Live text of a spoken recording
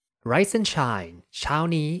Rise and Shine เช้า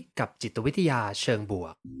นี้กับจิตวิทยาเชิงบว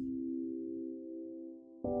ก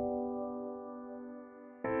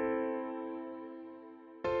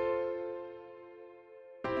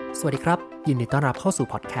สวัสดีครับยินดีต้อนรับเข้าสู่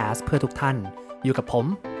พอดแคสต์เพื่อทุกท่านอยู่กับผม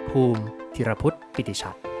ภูมิธีรพุทธปิติ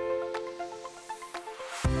ชัด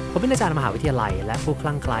ผมเป็นอาจารย์มหาวิทยาลัยและผู้ค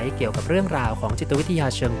ลั่งไคล้เกี่ยวกับเรื่องราวของจิตวิทยา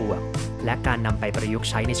เชิงบวกและการนำไปประยุกต์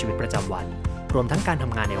ใช้ในชีวิตประจำวันรวมทั้งการท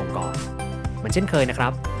ำงานในองค์กรเหมือนเช่นเคยนะค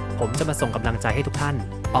รับผมจะมาส่งกำลังใจให้ทุกท่าน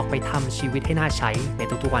ออกไปทำชีวิตให้น่าใช้ใน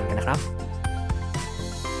ทุกๆวันกันนะครับ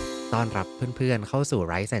ต้อนรับเพื่อนๆเข้าสู่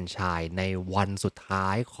Rise and Shine ในวันสุดท้า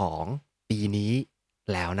ยของปีนี้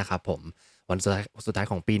แล้วนะครับผมวันสุดท้าย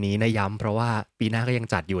ของปีนี้นะย้ำเพราะว่าปีหน้าก็ยัง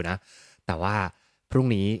จัดอยู่นะแต่ว่าพรุ่ง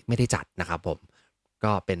นี้ไม่ได้จัดนะครับผม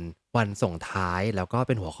ก็เป็นวันส่งท้ายแล้วก็เ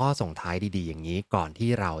ป็นหัวข้อส่งท้ายดีๆอย่างนี้ก่อนที่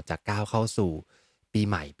เราจะก้าวเข้าสู่ปี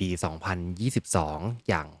ใหม่ปี2022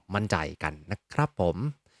อย่างมั่นใจกันนะครับผม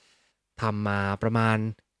ทำมาประมาณ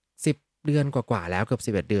10เดือนกว่าๆแล้วเกือบ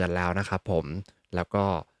11เดือนแล้วนะครับผมแล้วก็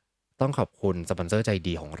ต้องขอบคุณสปอนเซอร์ใจ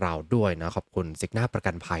ดีของเราด้วยนะขอบคุณซิกนาประ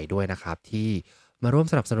กันภัยด้วยนะครับที่มาร่วม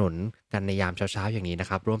สนับสนุนกันในยามเช้าๆอย่างนี้นะ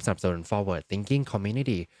ครับร่วมสนับสนุน Forward Thinking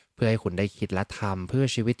Community เพื่อให้คุณได้คิดและทำเพื่อ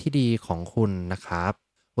ชีวิตที่ดีของคุณนะครับ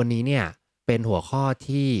วันนี้เนี่ยเป็นหัวข้อ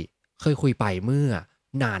ที่เคยคุยไปเมื่อ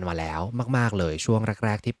นานมาแล้วมากๆเลยช่วงแร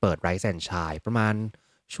กๆที่เปิด Rise and Shine ประมาณ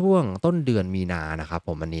ช่วงต้นเดือนมีนานะครับผ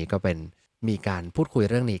มวันนี้ก็เป็นมีการพูดคุย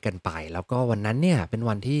เรื่องนี้กันไปแล้วก็วันนั้นเนี่ยเป็น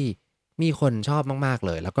วันที่มีคนชอบมากๆเ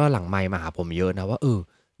ลยแล้วก็หลังไมค์มาหาผมเยอะนะว่า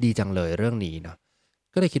ดีจังเลยเรื่องนี้เนาะ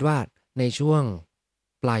ก็เลยคิดว่าในช่วง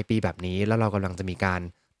ปลายปีแบบนี้แล้วเรากำลังจะมีการ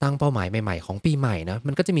ตั้งเป้าหมายใหม่ๆของปีใหม่นะ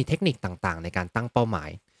มันก็จะมีเทคนิคต่างๆในการตั้งเป้าหมาย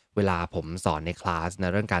เวลาผมสอนในคลาสน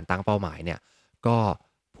ะเรื่องการตั้งเป้าหมายเนี่ยก็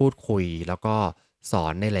พูดคุยแล้วก็สอ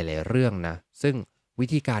นในหลายๆเรื่องนะซึ่งวิ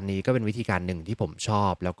ธีการนี้ก็เป็นวิธีการหนึ่งที่ผมชอ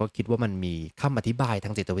บแล้วก็คิดว่ามันมีคำอธิบายทา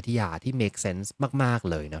งจิตวิทยาที่ make sense มากๆ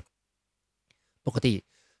เลยนะปกติ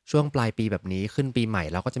ช่วงปลายปีแบบนี้ขึ้นปีใหม่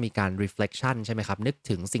เราก็จะมีการ reflection ใช่ไหมครับนึก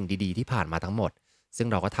ถึงสิ่งดีๆที่ผ่านมาทั้งหมดซึ่ง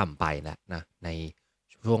เราก็ทำไปแล้วนะใน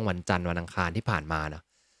ช่วงวันจันทร์วันอังคารที่ผ่านมานะ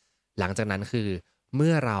หลังจากนั้นคือเ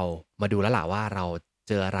มื่อเรามาดูแล้วล่ะว่าเรา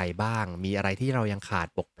เจออะไรบ้างมีอะไรที่เรายังขาด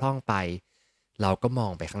บกพร่องไปเราก็มอ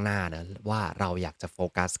งไปข้างหน้านะว่าเราอยากจะโฟ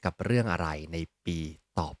กัสกับเรื่องอะไรในปี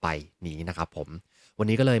ต่อไปนี้นะครับผมวัน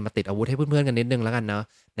นี้ก็เลยมาติดอาวุธให้เพื่อนๆกันนิดนึงแล้วกันเนาะ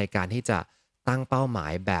ในการที่จะตั้งเป้าหมา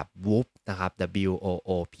ยแบบ WOOP นะครับ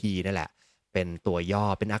WOOP นั่นแหละเป็นตัวย่อ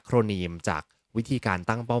เป็นอะโครนีมจากวิธีการ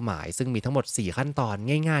ตั้งเป้าหมายซึ่งมีทั้งหมด4ขั้นตอน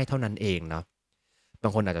ง่ายๆเท่านั้นเองเนาะบา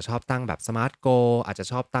งคนอาจจะชอบตั้งแบบ Smart Goal อาจจะ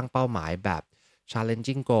ชอบตั้งเป้าหมายแบบ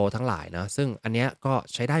Challenging Goal ทั้งหลายนะซึ่งอันเนี้ยก็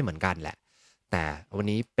ใช้ได้เหมือนกันแหละแต่วัน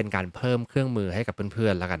นี้เป็นการเพิ่มเครื่องมือให้กับเพื่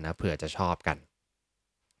อนๆแล้วกันนะเผื่อจะชอบกัน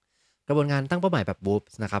กระบวนการตั้งเป้าหมายแบบ WOOP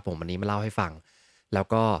นะครับผมวันนี้มาเล่าให้ฟังแล้ว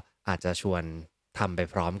ก็อาจจะชวนทำไป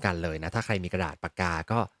พร้อมกันเลยนะถ้าใครมีกระดาษปากกา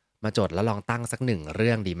ก็มาจดแล้วลองตั้งสัก1เ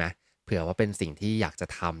รื่องดีไหมเผื่อว่าเป็นสิ่งที่อยากจะ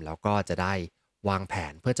ทำแล้วก็จะได้วางแผ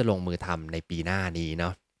นเพื่อจะลงมือทำในปีหน้านี้เนา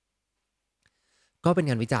ะ ก็เป็น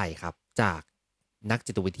งานวิจัยครับจากนัก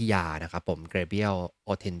จิตวิทยานะครับผมเกรเบียลโอ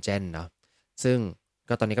เทนเจนเนาะซึ่ง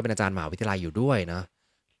ก็ตอนนี้ก็เป็นอาจารย์มหาวิทยาลัยอยู่ด้วยนะ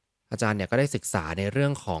อาจารย์เนี่ยก็ได้ศึกษาในเรื่อ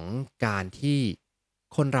งของการที่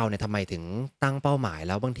คนเราเนี่ยทำไมถึงตั้งเป้าหมายแ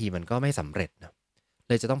ล้วบางทีมันก็ไม่สำเร็จนะเ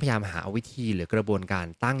ลยจะต้องพยายามหาวิธีหรือกระบวนการ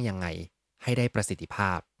ตั้งยังไงให้ได้ประสิทธิภ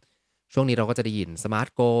าพช่วงนี้เราก็จะได้ยิน Smart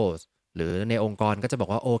Goals หรือในองค์กรก็จะบอก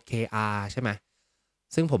ว่า OKR ใช่ไหม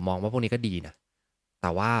ซึ่งผมมองว่าพวกนี้ก็ดีนะ แต่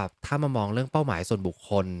ว่าถ้ามามองเรื่องเป้าหมายส่วนบุค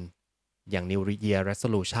คลอย่าง New Year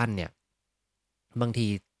Resolution เนี่ยบางที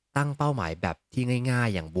ตั้งเป้าหมายแบบที่ง่าย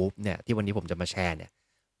ๆอย่าง Whoop เนี่ยที่วันนี้ผมจะมาแชร์เนี่ย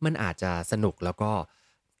มันอาจจะสนุกแล้วก็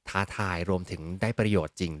ท้าทายรวมถึงได้ประโยช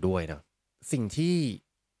น์จริงด้วยเนาะสิ่งที่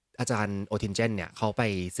อาจารย์โอทินเจนเนี่ยเขาไป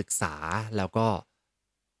ศึกษาแล้วก็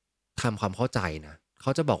ทำความเข้าใจนะเข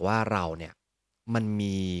าจะบอกว่าเราเนี่ยมัน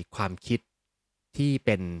มีความคิดที่เ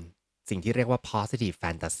ป็นสิ่งที่เรียกว่า positive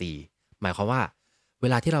fantasy หมายความว่าเว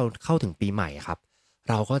ลาที่เราเข้าถึงปีใหม่ครับ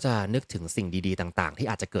เราก็จะนึกถึงสิ่งดีๆต่างๆที่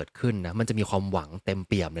อาจจะเกิดขึ้นนะมันจะมีความหวังเต็มเ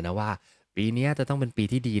ปี่ยมเลยนะว่าปีนี้จะต้องเป็นปี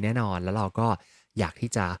ที่ดีแน่นอนแล้วเราก็อยาก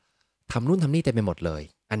ที่จะทำนู่นทำนี่เต็มไปหมดเลย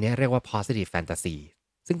อันนี้เรียกว่า positive fantasy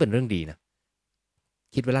ซึ่งเป็นเรื่องดีนะ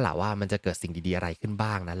คิดไว้แล้วแหละว่ามันจะเกิดสิ่งดีๆอะไรขึ้น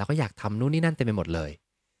บ้างนะแล้วก็อยากทำนู่นนี่นั่นเต็มไปหมดเลย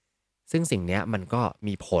ซึ่งสิ่งนี้มันก็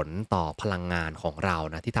มีผลต่อพลังงานของเรา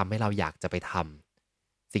นะที่ทำให้เราอยากจะไปท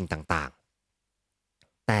ำสิ่งต่าง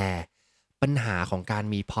ๆแต่ปัญหาของการ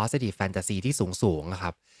มี positive fantasy ที่สูงๆนะค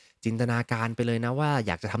รับจินตนาการไปเลยนะว่าอ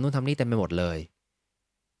ยากจะทำนู่นทำนี่เต็มไปหมดเลย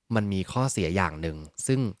มันมีข้อเสียอย่างหนึ่ง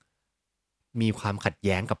ซึ่งมีความขัดแ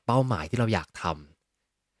ย้งกับเป้าหมายที่เราอยากท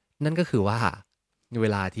ำนั่นก็คือว่าเว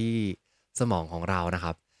ลาที่สมองของเรานะค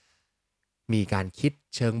รับมีการคิด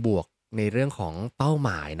เชิงบวก ในเรื่องของเป้าหม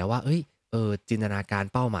ายนะว่าจินตนาการ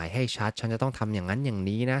เป้าหมายให้ชัดฉันจะต้องทำอย่างนั้นอย่าง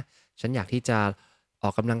นี้นะฉันอยากที่จะออ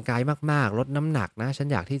กกำลังกายมากๆลดน้ำหนักนะฉัน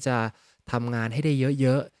อยากที่จะทำงานให้ได้เย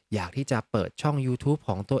อะๆอยากที่จะเปิดช่องยูทูบข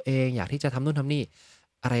องตัวเองอยากที่จะทำนู่นทำนี่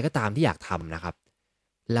อะไรก็ตามที่อยากทำนะครับ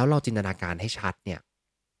แล้วเราจินตนาการให้ชัดเนี่ย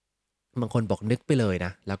บางคนบอกนึกไปเลยน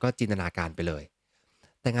ะแล้วก็จินตนาการไปเลย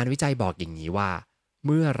แต่งานวิจัยบอกอย่างนี้ว่าเ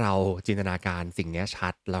มื่อเราจินตนาการสิ่งนี้ชั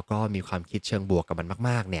ดแล้วก็มีความคิดเชิงบวกกับมัน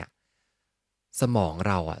มากๆเนี่ย สมอง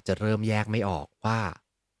เราอะจะเริ่มแยกไม่ออกว่า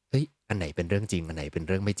เฮ้ยอันไหนเป็นเรื่องจริงอันไหนเป็นเ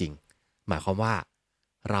รื่องไม่จริงหมายความว่า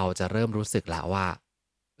เราจะเริ่มรู้สึกแล้วว่า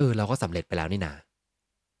เราก็สำเร็จไปแล้วนี่นา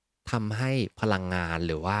ทำให้พลังงานห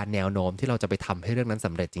รือว่าแนวโน้มที่เราจะไปทำให้เรื่องนั้นส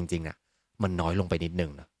ำเร็จจริงๆอะมันน้อยลงไปนิดนึ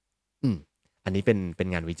งนะอืมอันนี้เป็น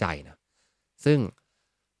งานวิจัยนะซึ่ง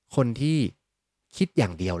คนที่คิดอย่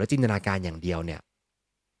างเดียวและจินตนาการอย่างเดียวเนี่ย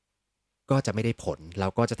ก็จะไม่ได้ผลแล้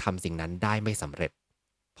วก็จะทำสิ่งนั้นได้ไม่สำเร็จ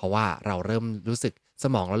เพราะว่าเราเริ่มรู้สึกส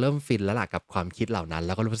มองเราเริ่มฟินแล้วล่ะกับความคิดเหล่านั้นแ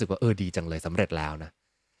ล้วก็รู้สึกว่าดีจังเลยสำเร็จแล้วนะ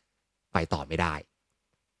ไปต่อไม่ได้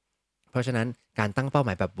เพราะฉะนั้นการตั้งเป้าหม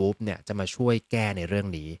ายแบบวูฟเนี่ยจะมาช่วยแก้ในเรื่อง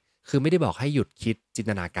นี้คือไม่ได้บอกให้หยุดคิดจิน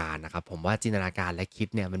ตนาการนะครับผมว่าจินตนาการและคิด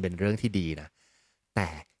เนี่ยมันเป็นเรื่องที่ดีนะแต่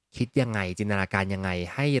คิดยังไงจินตนาการยังไง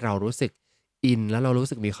ให้เรารู้สึกอินแล้วเรารู้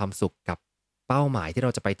สึกมีความสุขกับเป้าหมายที่เร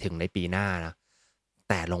าจะไปถึงในปีหน้านะ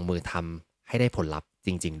แต่ลงมือทำให้ได้ผลลัพธ์จ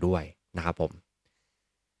ริงๆด้วยนะครับผม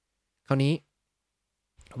คราวนี้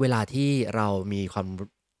เวลาที่เรา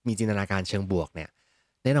มีจินตนาการเชิงบวกเนี่ย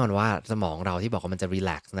แน่นอนว่าสมองเราที่บอกว่ามันจะรีแ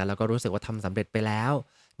ลกซ์นะแล้วก็รู้สึกว่าทำสำเร็จไปแล้ว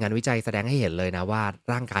งานวิจัยแสดงให้เห็นเลยนะว่า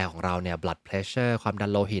ร่างกายของเราเนี่ย blood pressure ความดั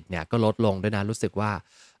นโลหิตเนี่ยก็ลดลงด้วยนะรู้สึกว่า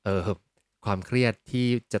เออความเครียดที่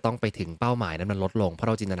จะต้องไปถึงเป้าหมายนั้นมันลดลงเพราะเ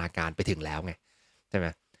ราจินตนาการไปถึงแล้วไงใช่ไหม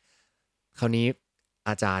คราวนี้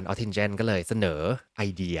อาจารย์ออทินเจนก็เลยเสนอไอ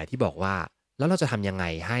เดียที่บอกว่าแล้วเราจะทำยังไง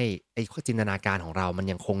ให้ไอ้จินตนาการของเรามัน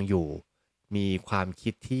ยังคงอยู่ มีความคิ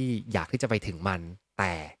ดที่อยากที่จะไปถึงมันแ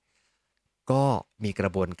ต่ก็มีกร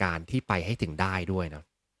ะบวนการที่ไปให้ถึงได้ด้วยนะ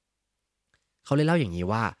เขาเลยเล่าอย่างนี้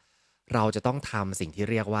ว่าเราจะต้องทำสิ่งที่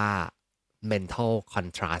เรียกว่า mental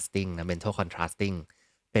contrasting นะ mental contrasting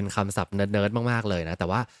เป็นคำศัพท์เนิร์ดๆมากๆเลยนะแต่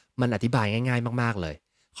ว่ามันอธิบายง่ายๆมากๆเลย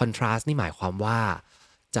contrast นี่หมายความว่า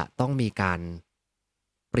จะต้องมีการ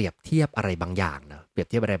เปรียบเทียบอะไรบางอย่างนะเปรียบ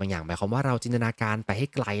เทียบอะไรบางอย่างหมายความว่าเราจินตนาการไปให้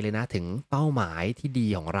ไกลเลยนะถึงเป้าหมายที่ดี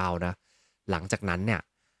ของเรานะ หลังจากนั้นเนี่ย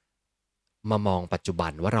มามองปัจจุบั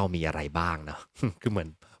นว่าเรามีอะไรบ้างนะ คือเหมือน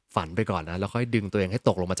ฝันไปก่อนนะแล้วค่อยดึงตัวเองให้ต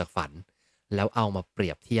กลงมาจากฝันแล้วเอามาเปรี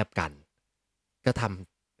ยบเทียบกันก็ท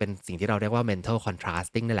ำเป็นสิ่งที่เราเรียกว่า mental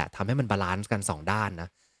contrasting นี่แหละทำให้มันบาลานซ์กัน2ด้านนะ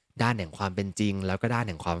ด้านแห่งความเป็นจริงแล้วก็ด้านแ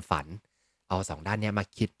ห่งความฝันเอา2ด้านนี้มา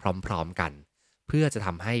คิดพร้อมๆกันเพื่อจะท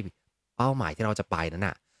ำให้เป้าหมายที่เราจะไปนั้น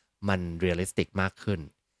น่ะมันเรียลลิสติกมากขึ้น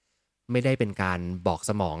ไม่ได้เป็นการบอก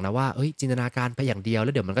สมองนะว่าจินตนาการไปอย่างเดียวแล้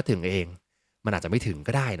วเดี๋ยวมันก็ถึงเอง มันอาจจะไม่ถึง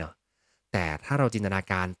ก็ได้เนาะแต่ถ้าเราจินตนา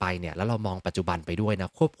การไปเนี่ยแล้วเรามองปัจจุบันไปด้วยนะ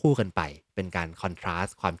ควบคู่กันไปเป็นการคอนทราส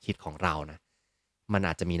ต์ความคิดของเรานะมันอ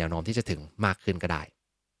าจจะมีแนวโน้มที่จะถึงมากขึ้นก็ได้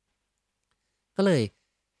ก็เลย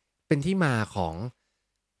เป็นที่มาของ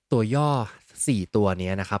ตัวย่อ4ตัว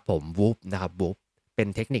นี้นะครับผม WOOP นะครับ WOOP เป็น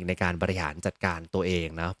เทคนิคในการบริหารจัดการตัวเอง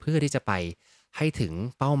นะเพื่อที่จะไปให้ถึง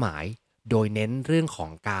เป้าหมายโดยเน้นเรื่องขอ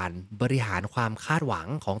งการบริหารความคาดหวัง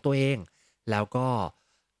ของตัวเอง แล้วก็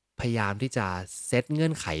พยายามที่จะเซตเงื่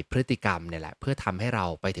อนไขพฤติกรรมเนี่ยแหละเพื่อทำให้เรา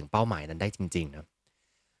ไปถึงเป้าหมายนั้นได้จริงๆนะ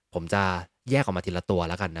ผมจะแยกออกมาทีละตัว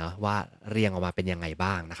แล้วกันนะว่าเรียงออกมาเป็นยังไง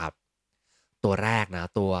บ้างนะครับตัวแรกนะ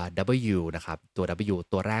ตัว W นะครับตัว W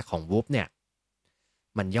ตัวแรกของ Whoop เนี่ย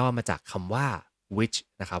มันย่อมาจากคำว่า wish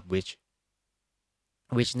นะครับ wish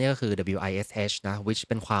เนี่ยก็คือ WISH นะ wish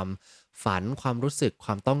เป็นความฝันความรู้สึกคว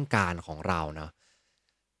ามต้องการของเรานะ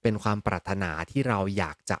เป็นความปรารถนาที่เราอย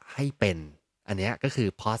ากจะให้เป็นอันเนี้ยก็คือ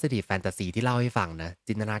positive fantasy ที่เล่าให้ฟังนะ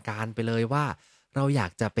จินตนาการไปเลยว่าเราอยา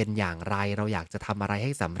กจะเป็นอย่างไรเราอยากจะทำอะไรใ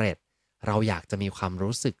ห้สำเร็จเราอยากจะมีความ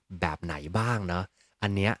รู้สึกแบบไหนบ้างเนาะอั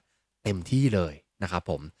นเนี้ยเต็มที่เลยนะครับ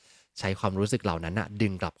ผมใช้ความรู้สึกเหล่านั้นนะดึ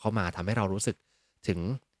งกลับเข้ามาทำให้เรารู้สึกถึง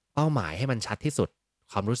เป้าหมายให้มันชัดที่สุด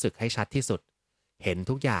ความรู้สึกให้ชัดที่สุด เห็น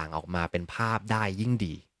ทุกอย่างออกมาเป็นภาพได้ยิ่ง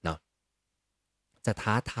ดีเนาะจะ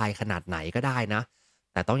ท้าทายขนาดไหนก็ได้นะ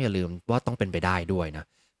แต่ต้องอย่าลืมว่าต้องเป็นไปได้ด้วยนะ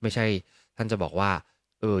ไม่ใช่ท่านจะบอกว่า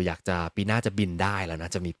อยากจะปีหน้าจะบินได้แล้วนะ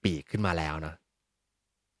จะมีปีกขึ้นมาแล้วนะ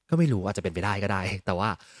ก็ไม่รู้อาจจะเป็นไปได้ก็ได้แต่ว่า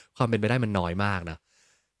ความเป็นไปได้มันน้อยมากนะ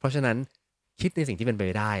เพราะฉะนั้นคิดในสิ่งที่เป็นไป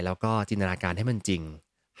ได้แล้วก็จินตนาการให้มันจริง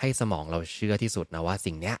ให้สมองเราเชื่อที่สุดนะว่า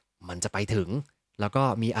สิ่งเนี้ยมันจะไปถึงแล้วก็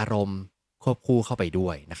มีอารมณ์ควบคู่เข้าไปด้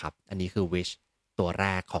วยนะครับอันนี้คือ wish ตัวแร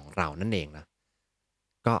กของเรานั่นเองนะ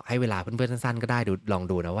ก็ให้เวลาเพื่อนๆสั้นๆก็ได้ดูลอง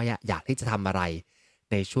ดูนะว่าอยากที่จะทำอะไร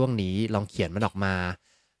ในช่วงนี้ลองเขียนมันออกมา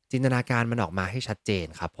จินตนาการมันออกมาให้ชัดเจน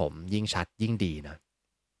ครับผมยิ่งชัดยิ่งดีนะ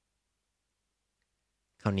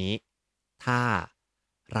คราวนี้ถ้า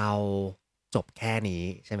เราจบแค่นี้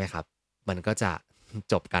ใช่ไหมครับมันก็จะ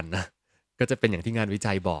จบกันนะก็จะเป็นอย่างที่งานวิ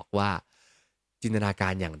จัยบอกว่าจินตนากา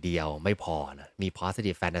รอย่างเดียวไม่พอนะมี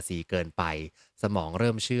positive fantasy เกินไปสมองเ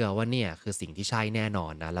ริ่มเชื่อว่าเนี่ยคือสิ่งที่ใช่แน่นอ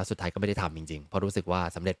นนะแล้วสุดท้ายก็ไม่ได้ทำจริงๆเพราะรู้สึกว่า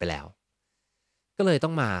สำเร็จไปแล้ว ก็เลยต้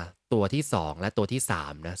องมาตัวที่2และตัวที่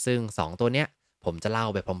3นะซึ่ง2ตัวเนี้ยผมจะเล่า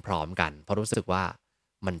ไปพร้อมๆกันเพราะรู้สึกว่า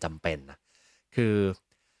มันจำเป็นนะคือ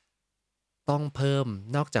ต้องเพิ่ม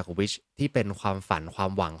นอกจาก wish ที่เป็นความฝันควา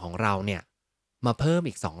มหวังของเราเนี่ยมาเพิ่ม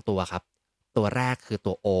อีก2ตัวครับตัวแรกคือ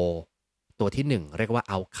ตัว O ตัวที่1เรียกว่า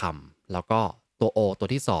outcome แล้วก็ตัว O ตัว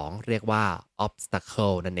ที่2เรียกว่า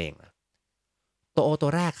obstacle นั่นเองนะตัว O ตั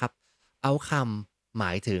วแรกครับ outcome หม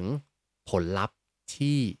ายถึงผลลัพธ์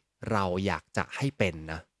ที่เราอยากจะให้เป็น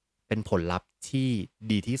นะเป็นผลลัพธ์ที่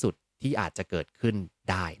ดีที่สุดที่อาจจะเกิดขึ้น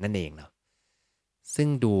ได้นั่นเองเนาะซึ่ง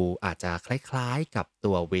ดูอาจจะคล้ายๆกับ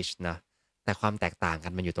ตัว wish นะแต่ความแตกต่างกั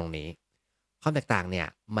นมันอยู่ตรงนี้ความแตกต่างเนี่ย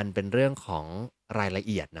มันเป็นเรื่องของรายละ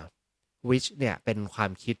เอียดนะ wish เนี่ยเป็นควา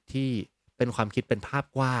มคิดที่เป็นความคิดเป็นภาพ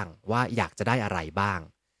กว้างว่าอยากจะได้อะไรบ้าง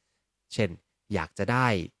เช่นอยากจะได้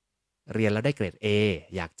เรียนแล้วได้เกรด A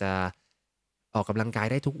อยากจะออกกำลังกาย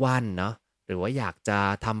ได้ทุกวันเนาะ หรือว่าอยากจะ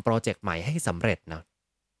ทำโปรเจกต์ใหม่ให้สำเร็จนะ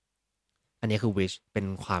อันนี้คือ wish เ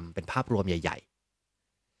ป็นภาพรวมใหญ่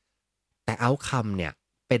ๆแต่ outcome เนี่ย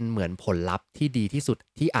เป็นเหมือนผลลัพธ์ที่ดีที่สุด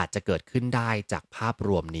ที่อาจจะเกิดขึ้นได้จากภาพร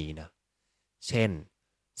วมนี้นะเช่น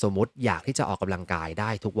สมมุติอยากที่จะออกกำลังกายได้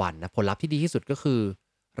ทุกวันนะผลลัพธ์ที่ดีที่สุดก็คือ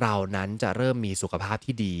เรานั้นจะเริ่มมีสุขภาพ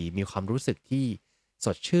ที่ดีมีความรู้สึกที่ส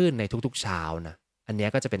ดชื่นในทุกๆเช้านะอันนี้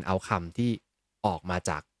ก็จะเป็น outcome ที่ออกมา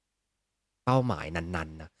จากเป้าหมายนั้น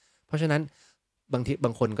ๆนะ เพราะฉะนั้นบ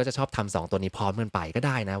างคนก็จะชอบทำ2ตัวนี้พร้อมกันไปก็ไ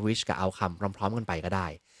ด้นะ wish กับ outcome พร้อมๆกันไปก็ได้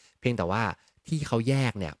เพียงแต่ว่าที่เขาแย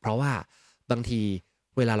กเนี่ยเพราะว่าบางที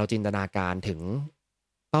เวลาเราจินตนาการถึง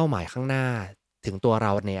เป้าหมายข้างหน้าถึงตัวเร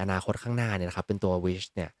าในอนาคตข้างหน้าเนี่ยนะครับเป็นตัว wish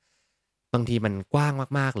เนี่ยบางทีมันกว้าง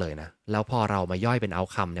มากๆเลยนะแล้วพอเรามาย่อยเป็น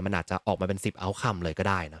outcome เนี่ยมันอาจจะออกมาเป็น10 outcome เลยก็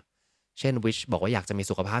ได้นะเช่น wish บอกว่าอยากจะมี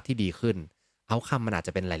สุขภาพที่ดีขึ้น outcome มันอาจจ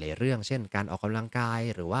ะเป็นหลายๆเรื่องเช่นการออกกำลังกาย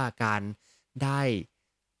หรือว่าการได้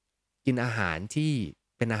กินอาหารที่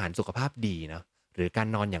เป็นอาหารสุขภาพดีเนาะหรือการ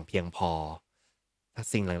นอนอย่างเพียงพอ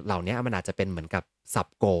สิ่งเหล่านี้มันอาจจะเป็นเหมือนกับซับ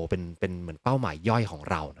โกเป็นเหมือนเป้าหมายย่อยของ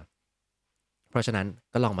เรานะเพราะฉะนั้น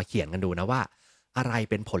ก็ลองมาเขียนกันดูนะว่าอะไร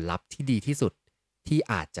เป็นผลลัพธ์ที่ดีที่สุดที่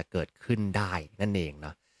อาจจะเกิดขึ้นได้นั่นเองน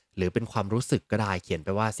ะหรือเป็นความรู้สึกก็ได้เขียนไป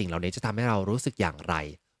ว่าสิ่งเหล่านี้จะทำให้เรารู้สึกอย่างไร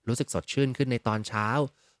รู้สึกสดชื่นขึ้นในตอนเช้า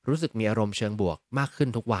รู้สึกมีอารมณ์เชิงบวกมากขึ้น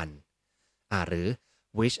ทุกวันหรือ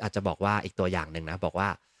wish อาจจะบอกว่าอีกตัวอย่างหนึ่งนะบอกว่า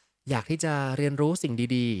อยากที่จะเรียนรู้สิ่ง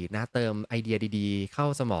ดีๆนะเติมไอเดียดีๆเข้า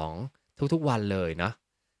สมองทุกๆวันเลยเนาะ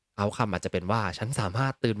เอาคำอาจจะเป็นว่าฉันสามาร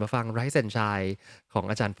ถตื่นมาฟัง Rise and Shine ของ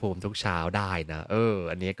อาจารย์ภูมิทุกเช้าได้นะ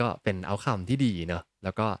อันนี้ก็เป็นเอาคำที่ดีเนาะแ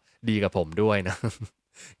ล้วก็ดีกับผมด้วยนะ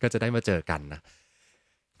ก็จะได้มาเจอกันนะ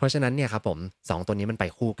เพราะฉะนั้นเนี่ยครับผม2ตัวนี้มันไป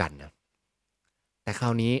คู่กันนะแต่ครา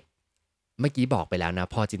วนี้ เมื่อกี้บอกไปแล้วนะ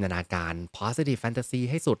พอจินตนาการ positive fantasy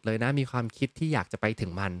ให้สุดเลยนะมีความคิดที่อยากจะไปถึ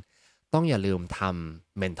งมันต้องอย่าลืมท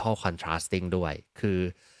ำ mental contrasting ด้วยคือ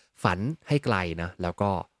ฝันให้ไกลนะแล้วก็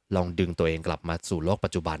ลองดึงตัวเองกลับมาสู่โลกปั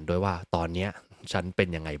จจุบันด้วยว่าตอนเนี้ยฉันเป็น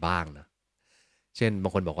ยังไงบ้างนะเช่นบา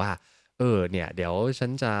งคนบอกว่าเนี่ยเดี๋ยวฉั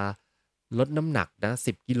นจะลดน้ำหนักนะ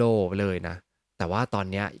10 กิโลไปเลยนะแต่ว่าตอน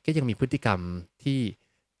เนี้ยก็ยังมีพฤติกรรมที่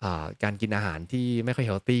การกินอาหารที่ไม่ค่อยเ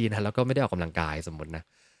ฮลตีนะแล้วก็ไม่ได้ออกกำลังกายสมมตินะ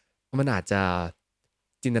มันอาจจะ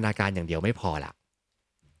จินตนาการอย่างเดียวไม่พอละ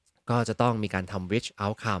ก็จะต้องมีการทำ wish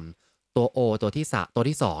outcome ตัว O ตัว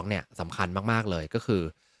ที่2เนี่ยสำคัญมากๆเลยก็คือ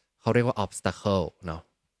เขาเรียกว่า obstacle เนาะ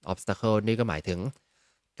obstacle นี่ก็หมายถึง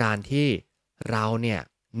การที่เราเนี่ย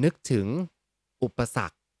นึกถึงอุปสร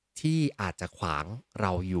รคที่อาจจะขวางเร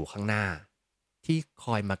าอยู่ข้างหน้าที่ค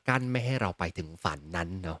อยมากั้นไม่ให้เราไปถึงฝันนั้น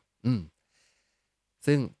เนาะ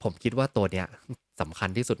ซึ่งผมคิดว่าตัวเนี้ยสำคัญ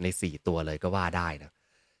ที่สุดใน4ตัวเลยก็ว่าได้นะ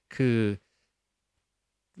คือ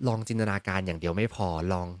ลองจินตนาการอย่างเดียวไม่พอ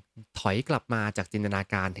ลองถอยกลับมาจากจินตนา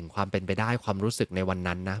การถึงความเป็นไปได้ความรู้สึกในวัน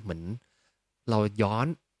นั้นนะเหมือนเราย้อน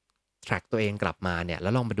track ตัวเองกลับมาเนี่ยแล้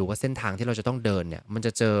วลองมาดูว่าเส้นทางที่เราจะต้องเดินเนี่ยมันจ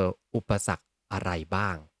ะเจออุปสรรคอะไรบ้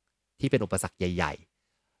างที่เป็นอุปสรรคใหญ่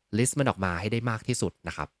ๆ list มันออกมาให้ได้มากที่สุดน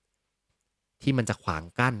ะครับที่มันจะขวาง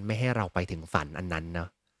กั้นไม่ให้เราไปถึงฝันอันนั้นนะ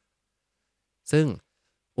ซึ่ง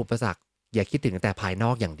อุปสรรค อย่าคิดถึงแต่ภายน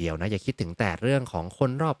อกอย่างเดียวนะอย่าคิดถึงแต่เรื่องของค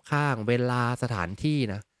นรอบข้างเวลาสถานที่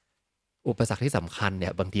นะอุปสรรคที่สำคัญเนี่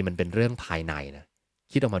ยบางทีมันเป็นเรื่องภายในนะ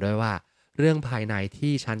คิดออกมาด้วยว่าเรื่องภายใน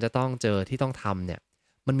ที่ฉันจะต้องเจอที่ต้องทำเนี่ย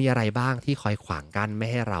มันมีอะไรบ้างที่คอยขวางกั้นไม่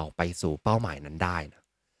ให้เราไปสู่เป้าหมายนั้นได้นะ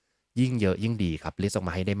ยิ่งเยอะยิ่งดีครับลิสต์ออกม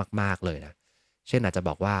าให้ได้มากๆเลยนะเช่นอาจจะบ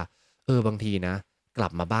อกว่าบางทีนะกลั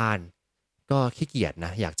บมาบ้านก็ขี้เกียจน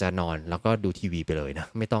ะอยากจะนอนแล้วก็ดูทีวีไปเลยนะ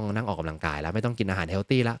ไม่ต้องนั่งออกกำลังกายแล้วไม่ต้องกินอาหารเฮล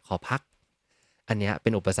ทีแล้วขอพักอันเนี้ยเป็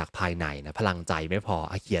นอุปสรรคภายในนะพลังใจไม่พอ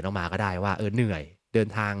เขียนออกมาก็ได้ว่าเหนื่อยเดิน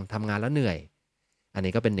ทางทำงานแล้วเหนื่อยอัน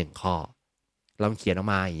นี้ก็เป็น1ข้อลองเขียนออก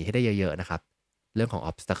มาอย่างนี้ให้ได้เยอะๆนะครับเรื่องของ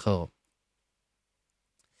obstacle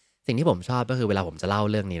สิ่งที่ผมชอบก็คือเวลาผมจะเล่า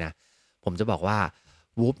เรื่องนี้นะผมจะบอกว่า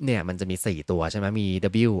Whoop เนี่ยมันจะมี4ตัวใช่ไหมมี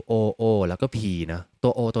W O O แล้วก็ P นะตั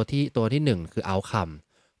ว O ตัวที่1คือ outcome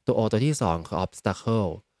ตัว O ตัวที่2คือ obstacle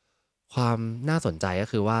ความน่าสนใจก็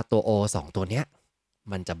คือว่าตัว O 2ตัวเนี้ย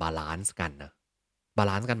มันจะบาลานซ์กันนะบา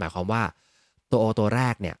ลานซ์กันหมายความว่าตัว O ตัวแร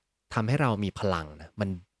กเนี่ยทำให้เรามีพลังนะ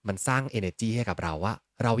มันสร้าง energy ให้กับเราว่า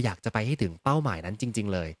เราอยากจะไปให้ถึงเป้าหมายนั้นจริง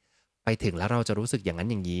ๆเลยไปถึงแล้วเราจะรู้สึกอย่างนั้น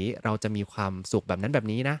อย่างนี้เราจะมีความสุขแบบนั้นแบบ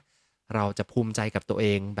นี้นะเราจะภูมิใจกับตัวเอ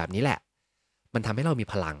งแบบนี้แหละมันทำให้เรามี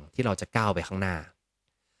พลังที่เราจะก้าวไปข้างหน้า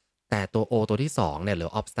แต่ตัว O ตัวที่2เนี่ยหรือ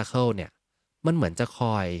obstacle เนี่ยมันเหมือนจะค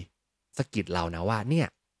อยสะกิดเรานะว่าเนี่ย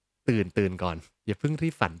ตื่นก่อนอย่าเพิ่งรี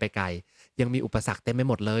บฝันไปไกลยังมีอุปสรรคเต็มไป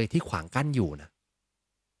หมดเลยที่ขวางกั้นอยู่นะ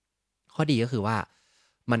ข้อดีก็คือว่า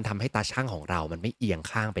มันทำให้ตาช่างของเรามันไม่เอียง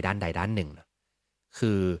ข้างไปด้านใดด้านหนึ่งนะ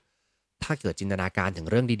คือถ้าเกิดจินตนาการถึง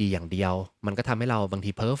เรื่องดีๆอย่างเดียวมันก็ทำให้เราบางที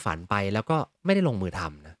เพ้อฝันไปแล้วก็ไม่ได้ลงมือท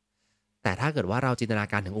ำนะ แต่ถ้าเกิดว่าเราจินตนา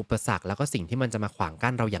การถึงอุปสรรคแล้วก็สิ่งที่มันจะมาขวาง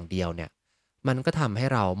กั้นเราอย่างเดียวเนี่ยมันก็ทำให้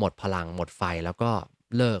เราหมดพลังหมดไฟแล้วก็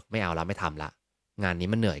เลิกไม่เอาแล้วไม่ทำละงานนี้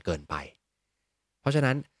มันเหนื่อยเกินไปเพราะฉะ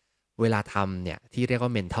นั้นเวลาทำเนี่ยที่เรียกว่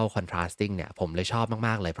า mental contrasting เนี่ยผมเลยชอบม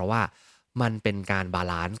ากๆเลยเพราะว่ามันเป็นการบา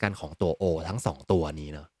ลานซ์กันของตัว O ทั้ง2ตัวนี้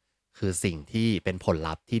เนาะคือสิ่งที่เป็นผล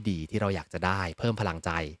ลัพธ์ที่ดีที่เราอยากจะได้เพิ่มพลังใ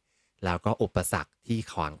จแล้วก็อุปสรรคที่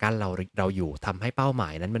ขวางกั้นเราอยู่ทำให้เป้าหมา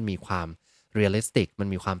ยนั้นมันมีความ realistic มัน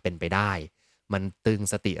มีความเป็นไปได้มันตึง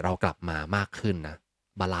สติเรากลับมามากขึ้นนะ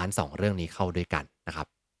บาลานซ์2เรื่องนี้เข้าด้วยกันนะครับ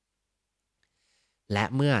และ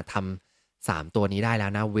เมื่อทำ3ตัวนี้ได้แล้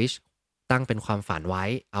วนะ wish ตั้งเป็นความฝันไว้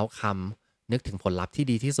outcome นึกถึงผลลัพธ์ที่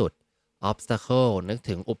ดีที่สุด obstacle นึก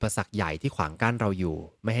ถึงอุปสรรคใหญ่ที่ขวางกั้นเราอยู่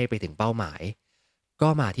ไม่ให้ไปถึงเป้าหมายก็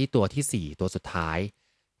มาที่ตัวที่4ตัวสุดท้าย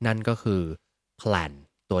นั่นก็คือ plan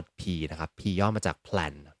ตัว P นะครับ P ย่อมาจาก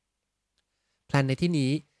plan plan ในที่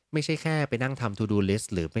นี้ไม่ใช่แค่ไปนั่งทำ to do list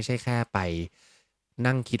หรือไม่ใช่แค่ไป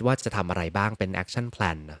นั่งคิดว่าจะทำอะไรบ้างเป็น action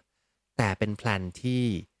plan นะแต่เป็นแพลนที่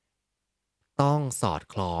ต้องสอด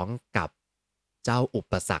คล้องกับเจ้าอุ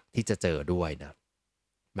ปสรรคที่จะเจอด้วยนะ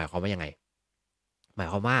หมายความว่ายังไงหมาย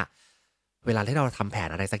ความว่าเวลาที่เราทำแผน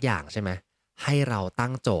อะไรสักอย่างใช่ไหมให้เราตั้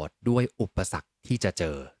งโจทย์ด้วยอุปสรรคที่จะเจ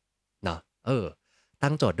อเนาะ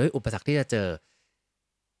ตั้งโจทย์ด้วยอุปสรรคที่จะเจอ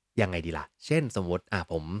ยังไงดีล่ะเช่นสมมติ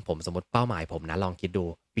ผมสมมติเป้าหมายผมนะลองคิดดู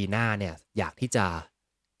ปีหน้าเนี่ยอยากที่จะ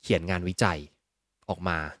เขียนงานวิจัยออกม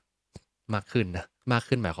ามากขึ้นนะมาก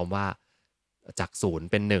ขึ้นหมายความว่าจาก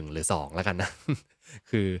0เป็น1หรือ2แล้วกันนะ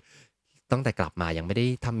คือตั้งแต่กลับมายังไม่ได้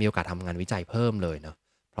มีโอกาสทำงานวิจัยเพิ่มเลยเนาะ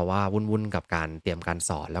เพราะว่าวุ่นๆกับการเตรียมการส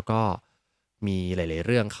อนแล้วก็มีหลายๆเ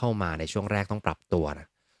รื่องเข้ามาในช่วงแรกต้องปรับตัวนะ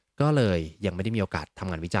ก็เลยยังไม่ได้มีโอกาสทำ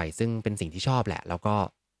งานวิจัยซึ่งเป็นสิ่งที่ชอบแหละแล้วก็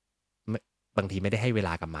ไม่บางทีไม่ได้ให้เวล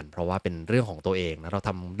ากับมันเพราะว่าเป็นเรื่องของตัวเองนะเราท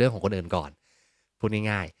ำเรื่องของคนอื่นก่อนพูด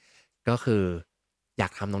ง่ายๆก็คืออยา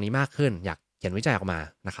กทำตรงนี้มากขึ้นอยากเขียนวิจัยออกมา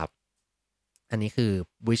นะครับอันนี้คือ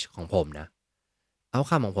wish ของผมนะ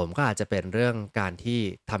outcome ของผมก็อาจจะเป็นเรื่องการที่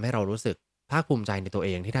ทำให้เรารู้สึกภาคภูมิใจในตัวเอ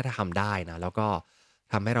งที่ถ้าทำได้นะแล้วก็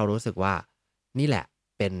ทำให้เรารู้สึกว่านี่แหละ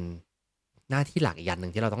เป็นหน้าที่หลักอีกอย่างหนึ่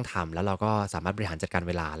งที่เราต้องทำแล้วเราก็สามารถบริหารจัดการ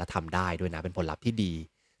เวลาและทำได้ด้วยนะเป็นผลลัพธ์ที่ดี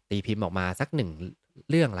ตีพิมพ์ออกมาสัก1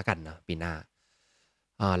เรื่องแล้วกันนะปีหน้า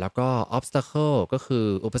แล้วก็ obstacle ก็คือ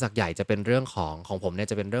อุปสรรคใหญ่จะเป็นเรื่องของผมเนี่ย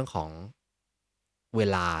จะเป็นเรื่องของเว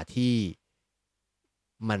ลาที่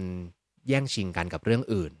มันแย่งชิงกันกับเรื่อง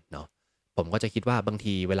อื่นเนาะ ผมก็จะคิดว่าบาง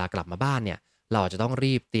ทีเวลากลับมาบ้านเนี่ยเราอาจจะต้อง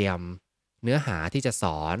รีบเตรียมเนื้อหาที่จะส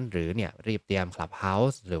อนหรือเนี่ยรีบเตรียม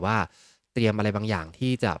Clubhouse หรือว่าเตรียมอะไรบางอย่าง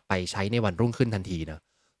ที่จะไปใช้ในวันรุ่งขึ้นทันทีนะ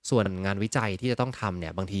ส่วนงานวิจัยที่จะต้องทำเนี่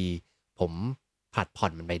ยบางทีผมผลัดผ่อ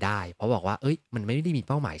นมันไปได้เพราะบอกว่ามันไม่ได้มี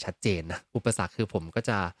เป้าหมายชัดเจนนะอุปสรรคคือผมก็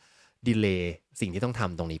จะดีเลย์สิ่งที่ต้องท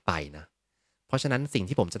ำตรงนี้ไปนะเพราะฉะนั้นสิ่ง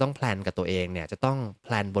ที่ผมจะต้องแพลนกับตัวเองเนี่ยจะต้องแพ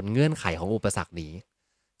ลนบนเงื่อนไขของอุปสรรคนี้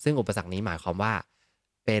ซึ่งอุปสรรคนี้หมายความว่า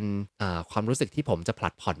เป็นความรู้สึกที่ผมจะผลั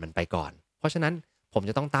ดผ่อนมันไปก่อน เพราะฉะนั้นผม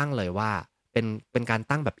จะต้องตั้งเลยว่าเป็นการ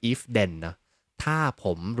ตั้งแบบ if then นะถ้าผ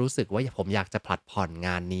มรู้สึกว่าผมอยากจะผลัดผ่อนง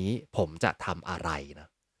านนี้ผมจะทำอะไรนะ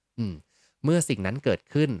เมื่อสิ่งนั้นเกิด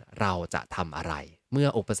ขึ้นเราจะทำอะไรเมื่อ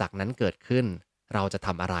อุปสรรคนั้นเกิดขึ้นเราจะท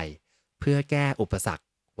ำอะไรเพื่อแก้อุปสรรค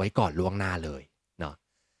ไว้ก่อนล่วงหน้าเลยเนาะ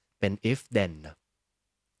เป็น if then นะ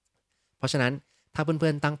เพราะฉะนั้นถ้าเพื่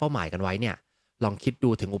อนๆตั้งเป้าหมายกันไว้เนี่ย ลองคิดดู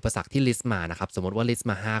ถึงอุปสรรคที่ลิสต์มานะครับสมมติว่าลิสต์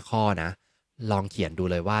มา5ข้อนะลองเขียนดู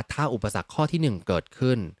เลยว่าถ้าอุปสรรคข้อที่1เกิด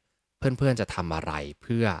ขึ้นเพื่อนๆจะทำอะไรเ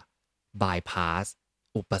พื่อ bypass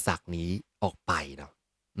อุปสรรคนี้ออกไปเนาะ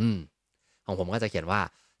ของผมก็จะเขียนว่า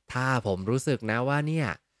ถ้าผมรู้สึกนะว่าเนี่ย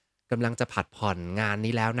กำลังจะผัดผ่อนงาน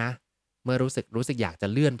นี้แล้วนะเมื่อรู้สึกอยากจะ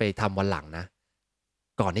เลื่อนไปทำวันหลังนะ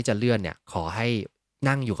ก่อนที่จะเลื่อนเนี่ยขอให้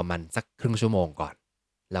นั่งอยู่กับมันสักครึ่งชั่วโมงก่อน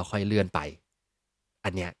แล้วค่อยเลื่อนไปอั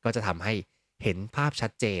นเนี้ยก็จะทำให้เห็นภาพชั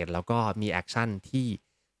ดเจนแล้วก็มีแอคชั่นที่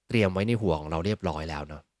เตรียมไว้ในหัวของเราเรียบร้อยแล้ว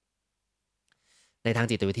เนาะในทาง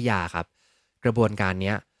จิตวิทยาครับกระบวนการเ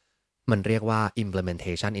นี้ยมันเรียกว่า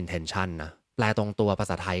implementation intention นะแปลตรงตัวภา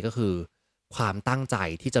ษาไทยก็คือความตั้งใจ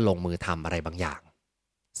ที่จะลงมือทำอะไรบางอย่าง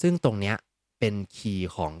ซึ่งตรงเนี้ยเป็นคีย์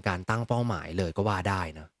ของการตั้งเป้าหมายเลยก็ว่าได้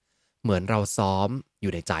นะเหมือนเราซ้อมอ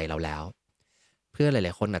ยู่ในใจเราแล้วเพื่อนหล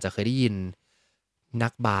ายๆคนอาจจะเคยได้ยินนั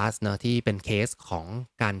กบาสนะที่เป็นเคสของ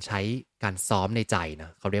การใช้การซ้อมในใจนะ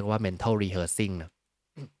เขาเรียกว่า mental rehearsing นะ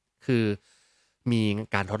คือมี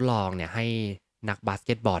การทดลองเนี่ยให้นักบาสเก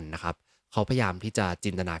ตบอลนะครับเขาพยายามที่จะ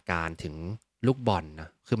จินตนาการถึงลูกบอลนะ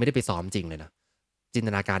คือไม่ได้ไปซ้อมจริงเลยนะจินต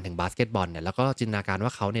นาการถึงบาสเกตบอลเนี่ยแล้วก็จินตนาการว่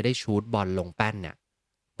าเขาเนี่ยได้ชูตบอลลงแป้นเนี่ย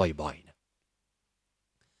บ่อยๆนะ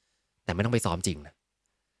แต่ไม่ต้องไปซ้อมจริงนะ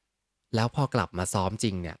แล้วพอกลับมาซ้อมจ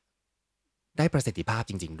ริงเนี่ยได้ประสิทธิภาพ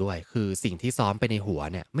จริงๆด้วยคือสิ่งที่ซ้อมไปในหัว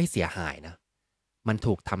เนี่ยไม่เสียหายนะมัน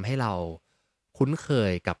ถูกทำให้เราคุ้นเค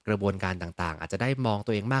ยกับกระบวนการต่างๆอาจจะได้มองตั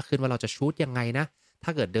วเองมากขึ้นว่าเราจะชูตยังไงนะถ้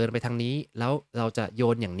าเกิดเดินไปทางนี้แล้วเราจะโย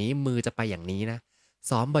นอย่างนี้มือจะไปอย่างนี้นะ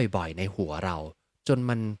ซ้อมบ่อยๆในหัวเราจน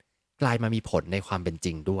มันกลายมามีผลในความเป็นจ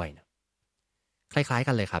ริงด้วยนะคล้ายๆ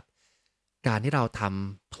กันเลยครับการที่เราท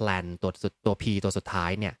ำแพลนตัว P ตัวสุดท้า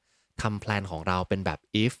ยเนี่ยทำแพลนของเราเป็นแบบ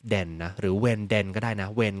if then นะหรือ when then ก็ได้นะ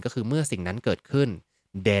when ก็คือเมื่อสิ่งนั้นเกิดขึ้น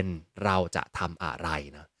then เราจะทำอะไร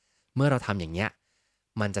นะเมื่อเราทำอย่างเงี้ย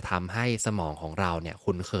มันจะทำให้สมองของเราเนี่ย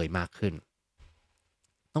คุ้นเคยมากขึ้น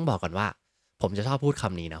ต้องบอกก่อนว่าผมจะชอบพูดค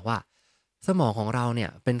ำนี้นะว่าสมองของเราเนี่ย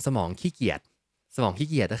เป็นสมองขี้เกียจสมองขี้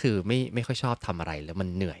เกียจก็คือไม่ค่อยชอบทำอะไรแล้วมัน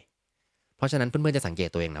เหนื่อยเพราะฉะนั้นเพื่อนๆจะสังเกต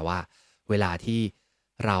ตัวเองนะว่าเวลาที่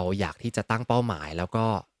เราอยากที่จะตั้งเป้าหมายแล้วก็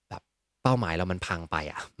แบบเป้าหมายเรามันพังไป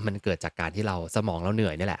อ่ะมันเกิดจากการที่เราสมองเราเหนื่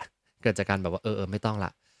อยนี่แหละเกิดจากการแบบว่าไม่ต้องล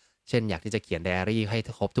ะเช่นอยากที่จะเขียนไดอารี่ให้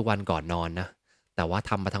ครบทุกวันก่อนนอนนะแต่ว่า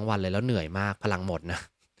ทำมาทั้งวันเลยแล้วเหนื่อยมากพลังหมดนะ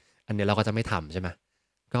อันนี้เราก็จะไม่ทำใช่ไหม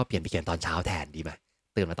ก็เปลี่ยนไปเขียนตอนเช้าแทนดีไหม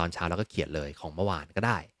ตื่นมาตอนเช้าแล้วก็เขียนเลยของเมื่อวานก็ไ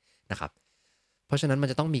ด้นะครับเพราะฉะนั้นมัน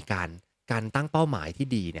จะต้องมีการตั้งเป้าหมายที่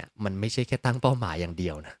ดีเนี่ยมันไม่ใช่แค่ตั้งเป้าหมายอย่างเดี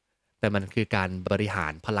ยวนะแต่มันคือการบริหา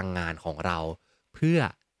รพลังงานของเราเพื่อ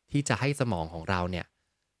ที่จะให้สมองของเราเนี่ย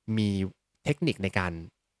มีเทคนิคในการ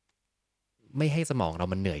ไม่ให้สมองเรา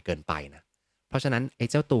มันเหนื่อยเกินไปนะเพราะฉะนั้นไอ้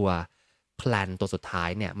เจ้าตัวแพลนตัวสุดท้าย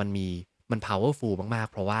เนี่ยมัน powerful มาก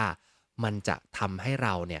ๆเพราะว่ามันจะทำให้เร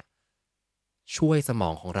าเนี่ยช่วยสมอ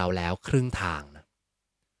งของเราแล้วครึ่งทางนะ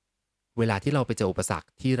เวลาที่เราไปเจออุปสรรค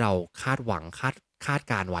ที่เราคาดหวังคาด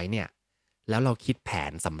การไว้เนี่ยแล้วเราคิดแผ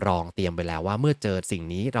นสำรองเตรียมไปแล้วว่าเมื่อเจอสิ่ง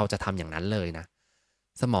นี้เราจะทำอย่างนั้นเลยนะ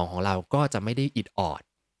สมองของเราก็จะไม่ได้อิดออด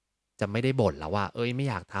จะไม่ได้บ่นแล้วว่าไม่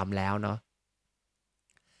อยากทำแล้วเนาะ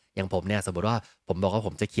อย่างผมเนี่ยสมมติว่าผมบอกว่าผ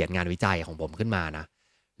มจะเขียนงานวิจัยของผมขึ้นมานะ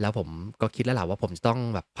แล้วผมก็คิดแล้วแหละว่าผมจะต้อง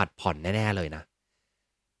แบบผัดผ่อนแน่ๆเลยนะ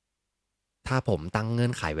ถ้าผมตั้งเงื่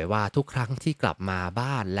อนไขไว้ว่าทุกครั้งที่กลับมา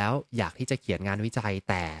บ้านแล้วอยากที่จะเขียนงานวิจัย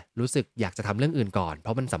แต่รู้สึกอยากจะทำเรื่องอื่นก่อนเพร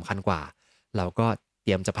าะมันสำคัญกว่าเราก็เต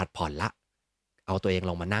รียมจะผัดผ่อนละเอาตัวเอง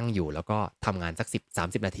ลงมานั่งอยู่แล้วก็ทำงานสัก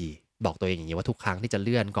30 นาทีบอกตัวเองอย่างนี้ว่าทุกครั้งที่จะเ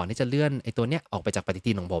ลื่อนก่อนที่จะเลื่อนไอ้ตัวเนี้ยออกไปจากปฏิ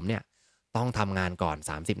ทินของผมเนี่ยต้องทำงานก่อน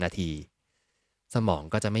30 นาทีสมอง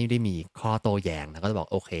ก็จะไม่ได้มีข้อโต้แย้งนะก็จะบอก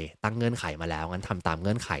โอเคตั้งเงื่อนไขมาแล้วงั้นทำตามเ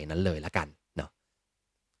งื่อนไขนั้นเลยละกันเนาะ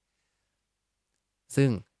ซึ่ง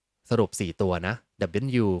สรุป4ตัวนะ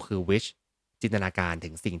W คือ wish จินตนาการถึ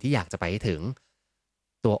งสิ่งที่อยากจะไปให้ถึง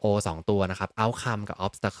ตัว O 2 ตัวนะครับ outcome กับ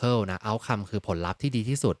obstacle นะ outcome คือผลลัพธ์ที่ดี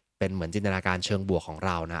ที่สุดเป็นเหมือนจินตนาการเชิงบวกของเ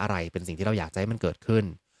รานะอะไรเป็นสิ่งที่เราอยากจะให้มันเกิดขึ้น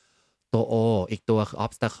ตัว O อีกตัวคือ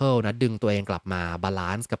obstacle นะดึงตัวเองกลับมาบาล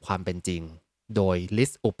านซ์กับความเป็นจริงโดย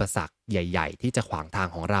list อุปสรรคใหญ่ๆที่จะขวางทาง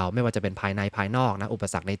ของเราไม่ว่าจะเป็นภายในภายนอกนะอุป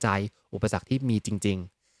สรรคในใจอุปสรรคที่มีจริง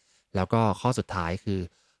ๆแล้วก็ข้อสุดท้ายคือ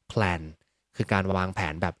plan คือการวางแผ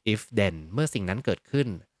นแบบ if then เมื่อสิ่งนั้นเกิดขึ้น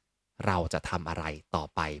เราจะทำอะไรต่อ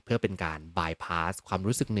ไปเพื่อเป็นการ bypass ความ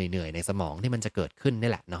รู้สึกเหนื่อยๆในสมองที่มันจะเกิดขึ้นนี่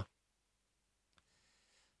แหละเนาะ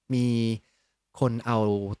มีคนเอา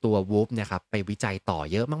ตัว Whoop เนี่ยครับไปวิจัยต่อ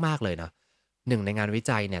เยอะมากๆเลยเนาะหนึ่งในงานวิ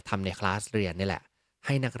จัยเนี่ยทำในคลาสเรียนนี่แหละใ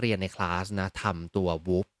ห้นักเรียนในคลาสนะทำตัว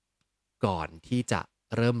Whoop ก่อนที่จะ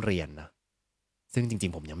เริ่มเรียนนะซึ่งจริ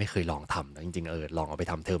งๆผมยังไม่เคยลองทำนะจริงๆลองเอาไป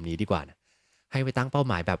ทำเทอมนี้ดีกว่านะให้ไปตั้งเป้า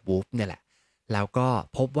หมายแบบ Whoop เนี่ยแหละแล้วก็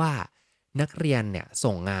พบว่า นักเรียนเนี่ย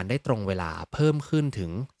ส่งงานได้ตรงเวลาเพิ่มขึ้นถึ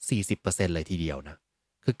ง 40% เลยทีเดียวนะ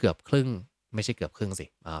คือเกือบครึ่งไม่ใช่เกือบครึ่งสิ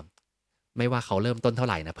ไม่ว่าเขาเริ่มต้นเท่าไ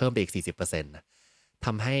หร่นะเพิ่มไปอีก 40% นะท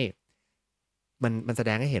ำให้มันแสด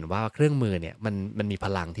งให้เห็นว่าเครื่องมือเนี่ยมันมีพ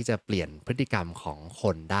ลังที่จะเปลี่ยนพฤติกรรมของค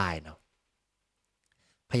นได้เนาะ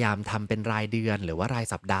พยายามทำเป็นรายเดือนหรือว่าราย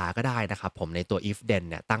สัปดาห์ก็ได้นะครับผมในตัว if then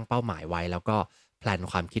เนี่ยตั้งเป้าหมายไว้แล้วก็แพลน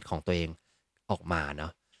ความคิดของตัวเองออกมาเนา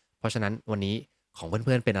ะเพราะฉะนั้นวันนี้ของเ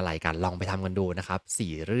พื่อนๆเป็นอะไรกันลองไปทำกันดูนะครับ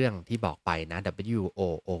4เรื่องที่บอกไปนะ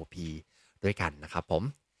WOOP ด้วยกันนะครับผม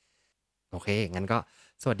โอเคงั้นก็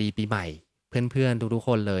สวัสดีปีใหม่เพื่อนๆทุกๆค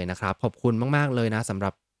นเลยนะครับขอบคุณมากๆเลยนะสำหรั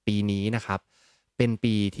บปีนี้นะครับเป็น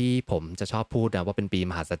ปีที่ผมจะชอบพูดนะว่าเป็นปี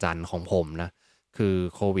มหัศจรรย์ของผมนะคือ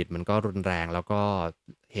โควิดมันก็รุนแรงแล้วก็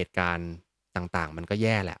เหตุการณ์ต่างๆมันก็แ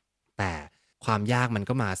ย่แหละแต่ความยากมัน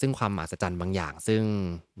ก็มาซึ่งความมหัศจรรย์บางอย่างซึ่ง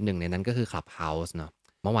หนึ่งในนั้นก็คือ Clubhouse เนาะ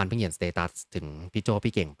เมื่อวานเพิ่งเขียนสเตตัสถึงพี่โจ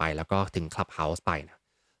พี่เก่งไปแล้วก็ถึง Clubhouse ไปนะ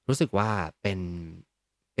รู้สึกว่าเป็น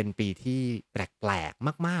ปีที่แปลก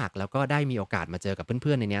ๆมากๆแล้วก็ได้มีโอกาสมาเจอกับเ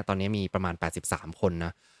พื่อนๆในนี้ตอนนี้มีประมาณ83คนน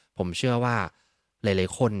ะผมเชื่อว่าหลาย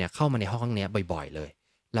ๆคนเนี่ยเข้ามาในห้องนี้บ่อยๆเลย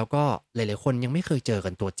แล้วก็หลายๆคนยังไม่เคยเจอกั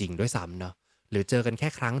นตัวจริงด้วยซ้ำเนาะหรือเจอกันแค่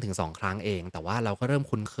ครั้งถึง2ครั้งเองแต่ว่าเราก็เริ่ม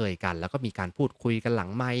คุ้นเคยกันแล้วก็มีการพูดคุยกันหลัง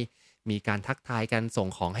ไมค์มีการทักทายกันส่ง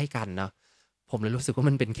ของให้กันเนาะผมเลยรู้สึกว่า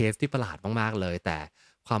มันเป็นเคสที่ประหลาดมากๆเลยแต่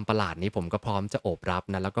ความประหลาดนี้ผมก็พร้อมจะโอบรับ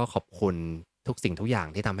นะแล้วก็ขอบคุณทุกสิ่งทุกอย่าง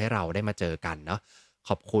ที่ทำให้เราได้มาเจอกันเนาะ ข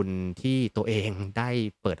อบคุณที่ตัวเองได้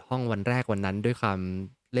เปิดห้องวันแรกวันนั้นด้วยความ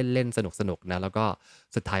เล่นๆสนุกๆนะแล้วก็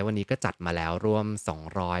สุดท้ายวันนี้ก็จัดมาแล้วร่วม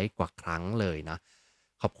200กว่าครั้งเลยนะ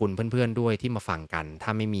ขอบคุณเพื่อนๆด้วยที่มาฟังกันถ้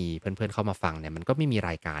าไม่มีเพื่อนๆเข้ามาฟังเนี่ยมันก็ไม่มีร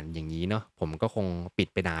ายการอย่างนี้เนาะผมก็คงปิด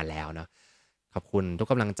ไปนานแล้วเนาะขอบคุณทุก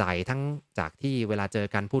กำลังใจทั้งจากที่เวลาเจอ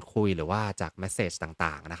กันพูดคุยหรือว่าจากเมสเสจ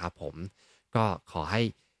ต่างๆนะครับผมก็ขอให้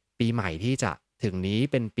ปีใหม่ที่จะถึงนี้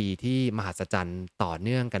เป็นปีที่มหัศจรรย์ต่อเ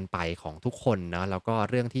นื่องกันไปของทุกคนนะแล้วก็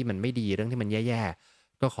เรื่องที่มันไม่ดีเรื่องที่มันแย่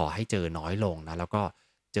ๆก็ขอให้เจอน้อยลงนะแล้วก็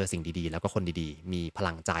เจอสิ่งดีๆแล้วก็คนดีๆมีพ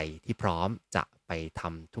ลังใจที่พร้อมจะไปท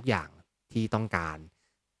ำทุกอย่างที่ต้องการ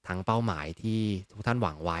ทั้งเป้าหมายที่ทุกท่านห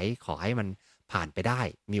วังไว้ขอให้มันผ่านไปได้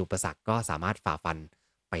มีอุปสรรคก็สามารถฝ่าฟัน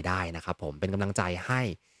ไปได้นะครับผมเป็นกำลังใจให้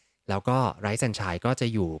แล้วก็ไรซ์แอนด์ชายก็จะ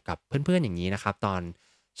อยู่กับเพื่อนๆอย่างนี้นะครับตอน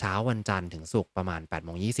เช้าวันจันทร์ถึงศุกร์ประมาณ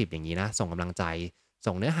 8:20 อย่างนี้นะส่งกำลังใจ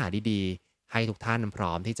ส่งเนื้อหาดีๆให้ทุกท่านพร้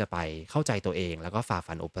อมที่จะไปเข้าใจตัวเองแล้วก็ฝ่า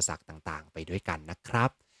ฟันอุปสรรคต่างๆไปด้วยกันนะครั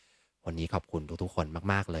บวันนี้ขอบคุณทุกๆคน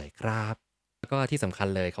มากๆเลยครับแล้วก็ที่สำคัญ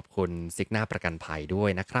เลยขอบคุณซิกนาประกันภัยด้วย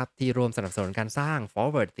นะครับที่ร่วมสนับสนุนการสร้าง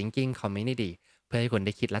Forward Thinking Community เพื่อให้คนไ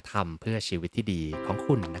ด้คิดและทำเพื่อชีวิตที่ดีของ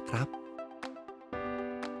คุณนะครับ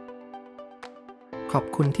ขอบ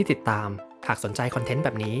คุณที่ติดตามหากสนใจคอนเทนต์แบ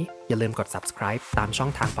บนี้อย่าลืมกด subscribe ตามช่อ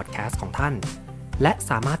งทาง podcast ของท่านและ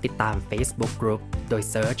สามารถติดตาม Facebook Group โดย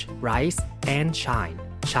search Rise and Shine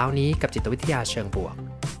เช้านี้กับจิตวิทยาเชิงบวก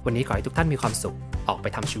วันนี้ขอให้ทุกท่านมีความสุขออกไป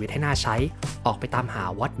ทำชีวิตให้น่าใช้ออกไปตามหา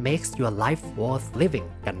what makes your life worth living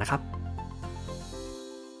กันนะครับ